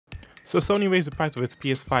So Sony raised the price of its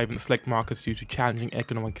PS5 in select markets due to challenging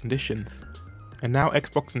economic conditions. And now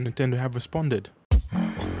Xbox and Nintendo have responded.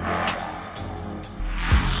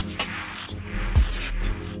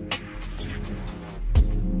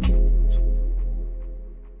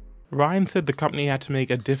 Ryan said the company had to make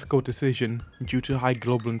a difficult decision due to high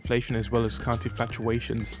global inflation as well as currency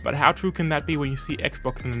fluctuations. But how true can that be when you see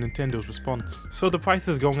Xbox and Nintendo's response? So the price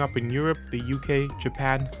is going up in Europe, the UK,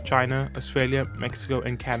 Japan, China, Australia, Mexico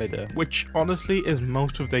and Canada, which honestly is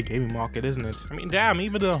most of their gaming market, isn't it? I mean damn,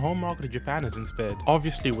 even the home market of Japan isn't spared.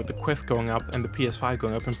 Obviously with the Quest going up and the PS5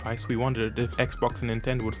 going up in price, we wondered if Xbox and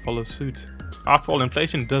Nintendo would follow suit. After all,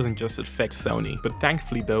 inflation doesn't just affect Sony, but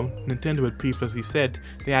thankfully though, Nintendo had previously said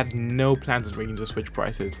they had no plans on raising the Switch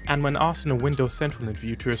prices. And when asked in a Windows Central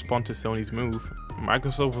interview to respond to Sony's move,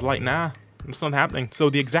 Microsoft was like, nah, it's not happening. So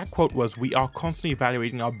the exact quote was, "We are constantly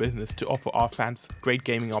evaluating our business to offer our fans great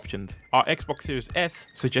gaming options. Our Xbox Series S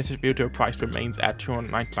suggested retail price remains at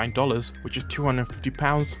 $299, which is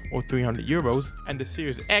 £250 or €300, and the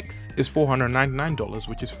Series X is $499,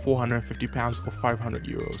 which is £450 or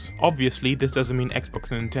 €500. Obviously, this doesn't mean Xbox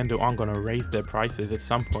and Nintendo aren't going to raise their prices at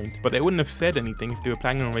some point, but they wouldn't have said anything if they were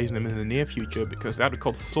planning on raising them in the near future because that would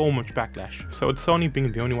cause so much backlash. So with Sony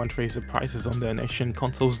being the only one to raise the prices on their next-gen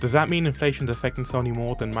consoles, does that mean inflation is affecting Sony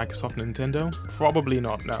more than Microsoft and Nintendo? Probably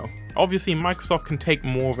not, no. Obviously, Microsoft can take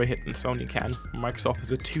more of a hit than Sony can. Microsoft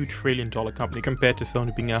is a $2 trillion company compared to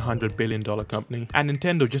Sony being a $100 billion company. And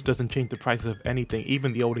Nintendo just doesn't change the prices of anything,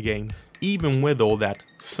 even the older games. Even with all that,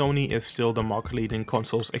 Sony is still the market leader in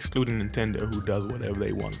consoles, excluding Nintendo, who does whatever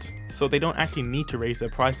they want. So they don't actually need to raise their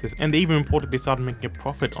prices, and they even reported they started making a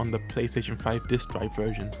profit on the PlayStation 5 disc drive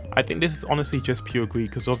version. I think this is honestly just pure greed,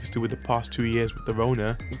 because obviously with the past 2 years with the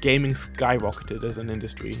Rona, gaming skyrocketed as an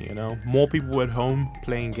industry, you know? More people were at home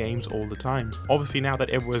playing games all the time. Obviously now that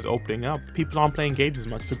everywhere is opening up, people aren't playing games as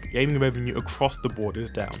much, so gaming revenue across the board is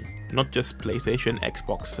down. Not just PlayStation,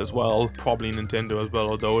 Xbox as well, probably Nintendo as well,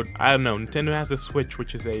 although I don't know, Nintendo has the Switch,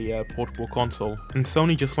 which is a portable console, and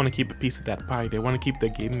Sony just want to keep a piece of that pie. They want to keep their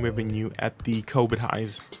gaming revenue at the COVID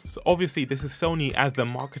highs. So obviously this is Sony as the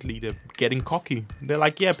market leader getting cocky. They're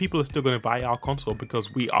like, yeah, people are still going to buy our console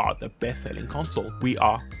because we are the best selling console. We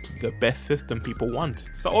are the best system people want.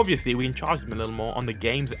 So obviously we can charge them a little more on the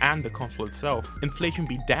games and the console itself. Inflation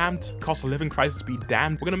be damned, cost of living crisis be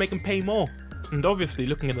damned, we're going to make them pay more. And obviously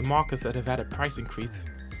looking at the markets that have had a price increase,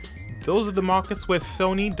 those are the markets where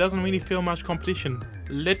Sony doesn't really feel much competition.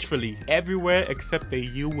 Literally everywhere except the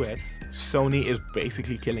US, Sony is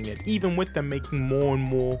basically killing it. Even with them making more and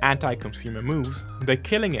more anti-consumer moves, they're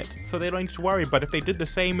killing it. So they don't need to worry, but if they did the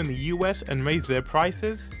same in the US and raised their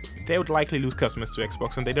prices, they would likely lose customers to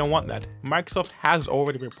Xbox, and they don't want that. Microsoft has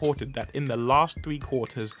already reported that in the last 3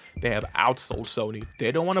 quarters, they have outsold Sony.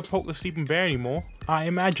 They don't want to poke the sleeping bear anymore. I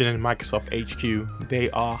imagine in Microsoft HQ,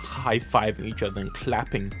 they are high-fiving each other and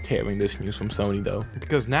clapping hearing this news from Sony though.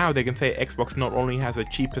 Because now they can say Xbox not only has the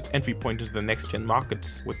cheapest entry point into the next-gen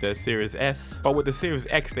markets with their Series S, but with the Series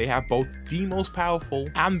X, they have both the most powerful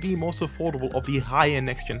and the most affordable of the higher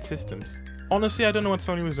next-gen systems. Honestly, I don't know what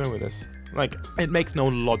Sony was doing with this. Like, it makes no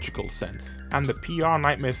logical sense. And the PR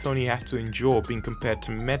nightmare Sony has to endure being compared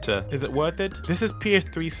to Meta, is it worth it? This is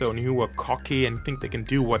PS3 Sony, who are cocky and think they can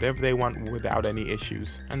do whatever they want without any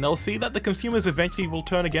issues. And they'll see that the consumers eventually will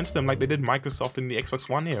turn against them like they did Microsoft in the Xbox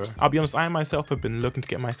One era. I'll be honest, I myself have been looking to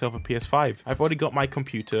get myself a PS5. I've already got my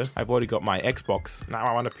computer, I've already got my Xbox, now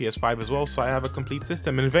I want a PS5 as well, so I have a complete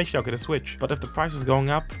system, and eventually I'll get a Switch. But if the price is going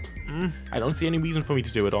up, I don't see any reason for me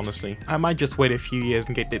to do it, honestly. I might just wait a few years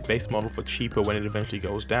and get the base model for cheaper when it eventually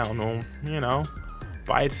goes down, or, you know,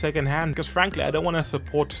 buy it second hand, because frankly I don't want to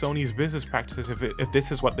support Sony's business practices if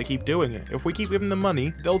this is what they keep doing. If we keep giving them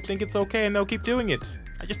money, they'll think it's okay and they'll keep doing it.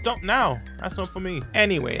 I just don't now. That's not for me.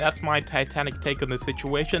 Anyway, that's my Titanic take on the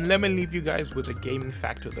situation. Let me leave you guys with the gaming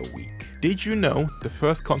fact of the week. Did you know the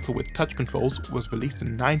first console with touch controls was released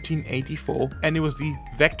in 1984, and it was the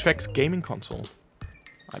Vectrex gaming console?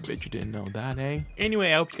 I bet you didn't know that, eh?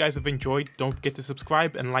 Anyway, I hope you guys have enjoyed. Don't forget to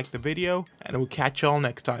subscribe and like the video, and I will catch y'all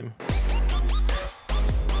next time.